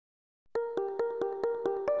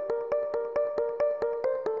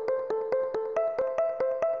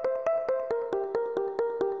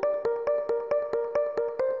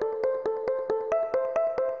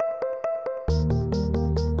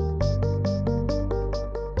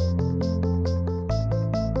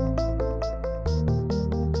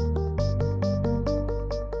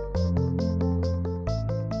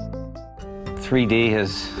3D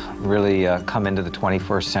has really come into the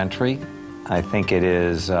 21st century. I think it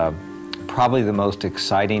is probably the most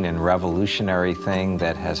exciting and revolutionary thing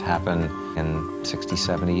that has happened in 60,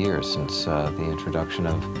 70 years since the introduction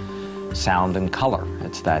of sound and color.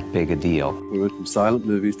 It's that big a deal. We went from silent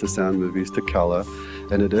movies to sound movies to color,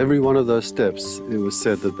 and at every one of those steps it was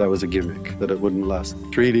said that that was a gimmick, that it wouldn't last.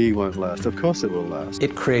 3D won't last. Of course it will last.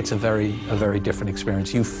 It creates a very different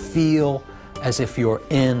experience. You feel as if you're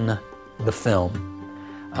in the film,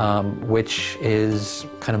 which is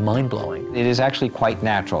kind of mind-blowing. It is actually quite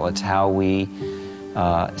natural. It's how we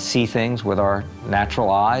see things with our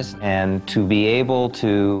natural eyes, and to be able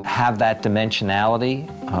to have that dimensionality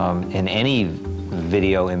in any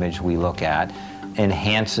video image we look at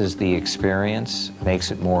enhances the experience,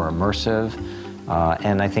 makes it more immersive,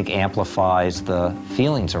 and I think amplifies the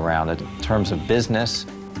feelings around it. In terms of business,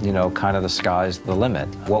 you know, kind of the sky's the limit.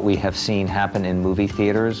 What we have seen happen in movie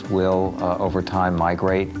theaters will, over time,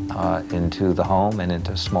 migrate into the home and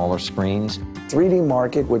into smaller screens. 3D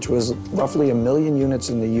market, which was roughly 1 million units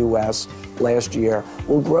in the U.S. last year,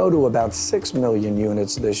 will grow to about 6 million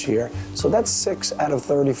units this year. So that's 6 out of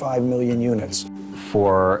 35 million units.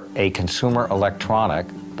 For a consumer electronic,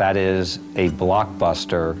 that is a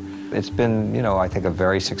blockbuster. It's been, you know, I think a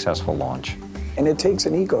very successful launch. And it takes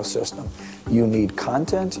an ecosystem. You need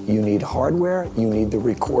content, you need hardware, you need the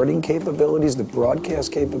recording capabilities, the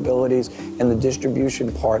broadcast capabilities, and the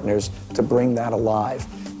distribution partners to bring that alive.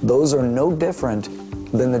 Those are no different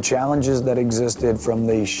than the challenges that existed from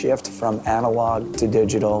the shift from analog to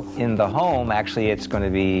digital. In the home, actually, it's going to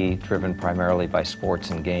be driven primarily by sports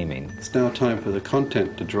and gaming. It's now time for the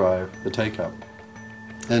content to drive the take-up.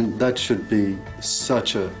 And that should be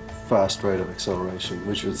such a fast rate of acceleration.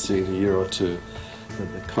 We should see in a year or two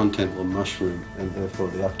that the content will mushroom, and therefore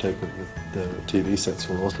the uptake of the TV sets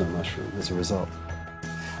will also mushroom as a result.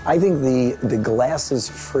 I think the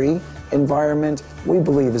glasses-free environment, we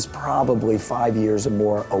believe, is probably 5 years or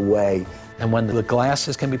more away. And when the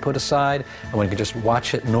glasses can be put aside, and when you can just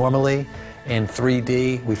watch it normally in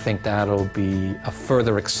 3D, we think that'll be a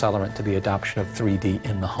further accelerant to the adoption of 3D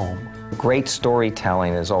in the home. Great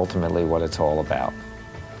storytelling is ultimately what it's all about.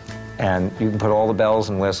 And you can put all the bells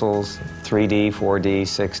and whistles, 3D, 4D,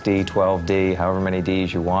 6D, 12D, however many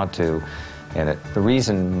Ds you want to in it. The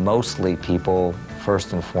reason mostly people,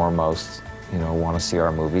 first and foremost, you know, want to see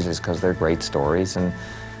our movies is because they're great stories and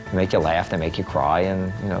they make you laugh, they make you cry,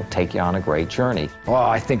 and, you know, take you on a great journey. Well,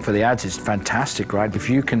 I think for the ads it's fantastic, right? If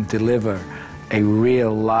you can deliver a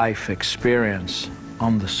real-life experience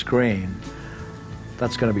on the screen,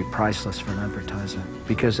 that's going to be priceless for an advertiser.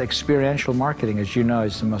 Because experiential marketing, as you know,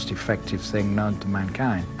 is the most effective thing known to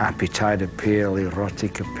mankind. Appetite appeal,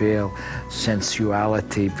 erotic appeal,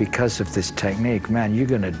 sensuality. Because of this technique, man, you're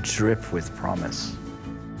going to drip with promise.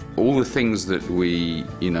 All the things that we,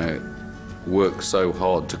 you know, work so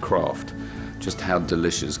hard to craft, just how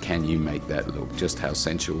delicious can you make that look? Just how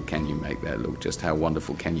sensual can you make that look? Just how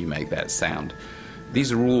wonderful can you make that sound?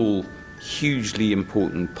 These are all hugely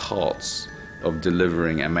important parts of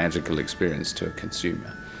delivering a magical experience to a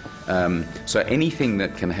consumer. So anything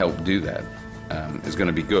that can help do that is going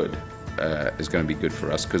to be good. Is going to be good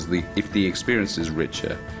for us, because if the experience is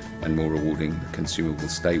richer and more rewarding, the consumer will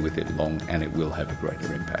stay with it long and it will have a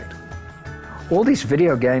greater impact. All these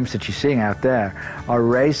video games that you're seeing out there are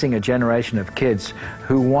raising a generation of kids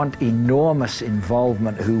who want enormous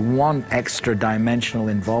involvement, who want extra dimensional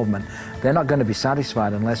involvement. They're not going to be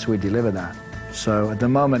satisfied unless we deliver that. So at the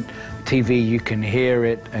moment, TV, you can hear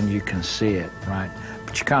it and you can see it, right?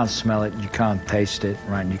 But you can't smell it, you can't taste it,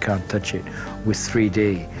 right? And you can't touch it. With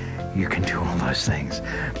 3D, you can do all those things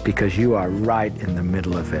because you are right in the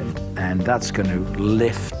middle of it. And that's going to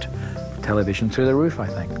lift television through the roof, I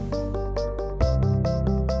think.